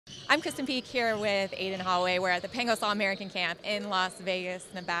I'm Krysten Peek here with Aden Holloway. We're at the Pangos All-American Camp in Las Vegas,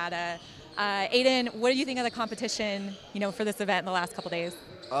 Nevada. Aden, what do you think of the competition, for this event in the last couple days?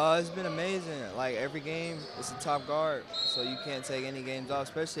 It's been amazing. Like every game, it's a top guard, so you can't take any games off,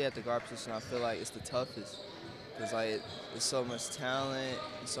 especially at the guard position. I feel like it's the toughest because it's so much talent,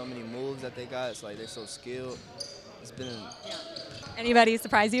 and so many moves that they got. It's like they're so skilled. It's been. Anybody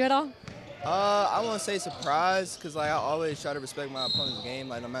surprise you at all? I won't say surprised because I always try to respect my opponent's game,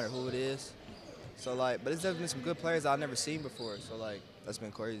 like no matter who it is. So but it's definitely been some good players I've never seen before. So that's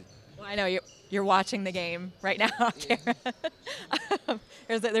been crazy. Well, I know you're watching the game right now on camera.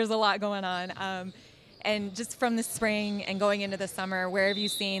 There's a lot going on. And just from the spring and going into the summer, where have you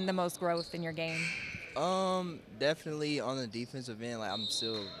seen the most growth in your game? Definitely on the defensive end. Like I'm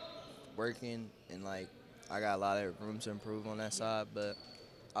still working and I got a lot of room to improve on that side, but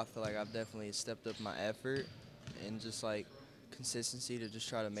I feel like I've definitely stepped up my effort and just consistency to just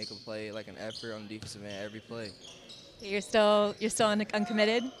try to make a play, like an effort on the defensive end every play. You're still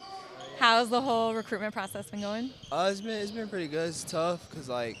uncommitted. How's the whole recruitment process been going? It's been pretty good. It's tough because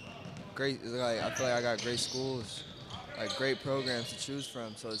I feel like I got great schools, great programs to choose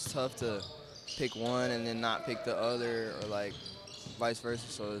from. So it's tough to pick one and then not pick the other, or vice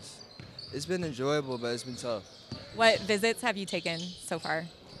versa. So it's been enjoyable, but it's been tough. What visits have you taken so far?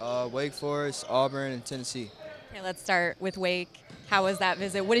 Wake Forest, Auburn, and Tennessee. Okay, let's start with Wake. How was that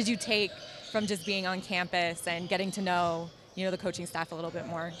visit? What did you take from just being on campus and getting to know, the coaching staff a little bit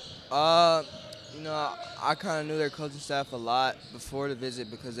more? I kind of knew their coaching staff a lot before the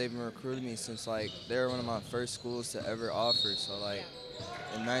visit because they've been recruiting me since they were one of my first schools to ever offer. So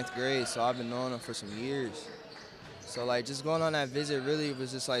in 9th grade, so I've been knowing them for some years. So just going on that visit really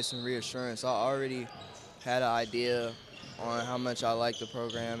was just some reassurance. I already had an idea on how much I like the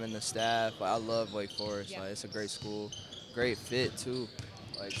program and the staff. I love Wake Forest. Yeah. It's a great school, great fit too.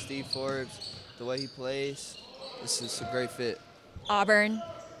 Steve Forbes, the way he plays, it's just a great fit. Auburn,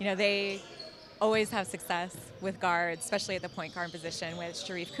 they always have success with guards, especially at the point guard position with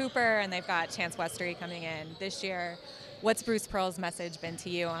Sharif Cooper, and they've got Chance Westery coming in this year. What's Bruce Pearl's message been to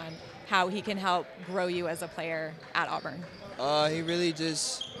you on how he can help grow you as a player at Auburn? He really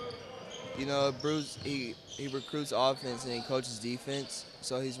just, Bruce, he recruits offense and he coaches defense.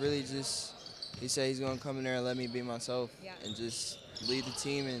 So he's really just, he said he's going to come in there and let me be myself and just lead the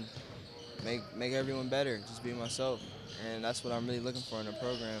team and make everyone better, just be myself. And that's what I'm really looking for in a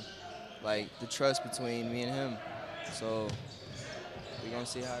program, the trust between me and him. So we're going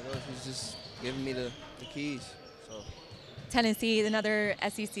to see how it goes. He's just giving me the keys. So. Tennessee, another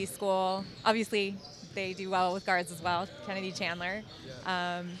SEC school. Obviously, they do well with guards as well, Kennedy Chandler.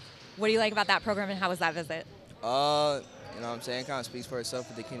 Yeah. What do you like about that program, and how was that visit? You know what I'm saying? It kind of speaks for itself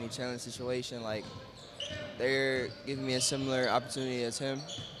with the Kennedy Chandler situation. They're giving me a similar opportunity as him.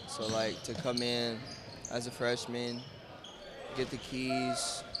 So, to come in as a freshman, get the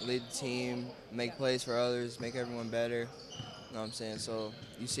keys, lead the team, make plays for others, make everyone better. You know what I'm saying? So,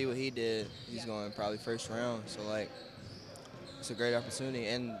 you see what he did. He's going probably first round. So, it's a great opportunity.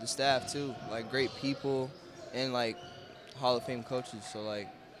 And the staff, too. Great people and, Hall of Fame coaches. So,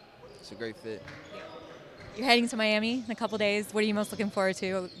 it's a great fit. You're heading to Miami in a couple days. What are you most looking forward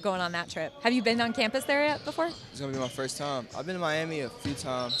to going on that trip? Have you been on campus there yet before? It's going to be my first time. I've been to Miami a few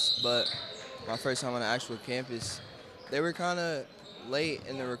times, but my first time on the actual campus. They were kind of late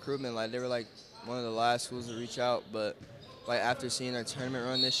in the recruitment. They were one of the last schools to reach out, but after seeing their tournament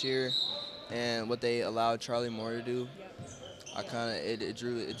run this year and what they allowed Charlie Moore to do, it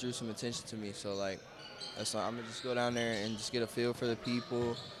drew some attention to me. So that's why I'm gonna just go down there and just get a feel for the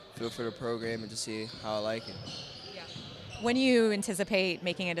people, feel for the program, and just see how I like it. Yeah. When do you anticipate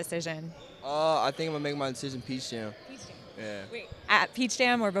making a decision? I think I'm gonna make my decision Peach Jam. Peach Jam. Yeah. Wait, at Peach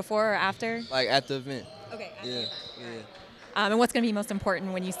Jam or before or after? At the event. Okay. Yeah. And what's going to be most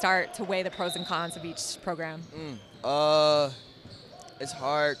important when you start to weigh the pros and cons of each program? It's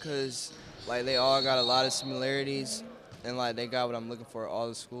hard because they all got a lot of similarities, and they got what I'm looking for at all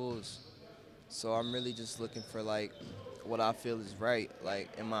the schools. So I'm really just looking for what I feel is right,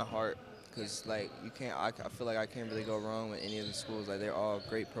 in my heart, because you can't. I feel like I can't really go wrong with any of the schools. They're all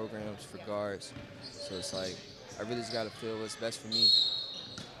great programs for guards. So it's I really just got to feel what's best for me.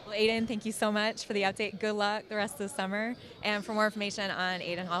 Well, Aden, thank you so much for the update. Good luck the rest of the summer. And for more information on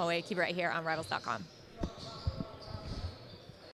Aden Holloway, keep it right here on Rivals.com.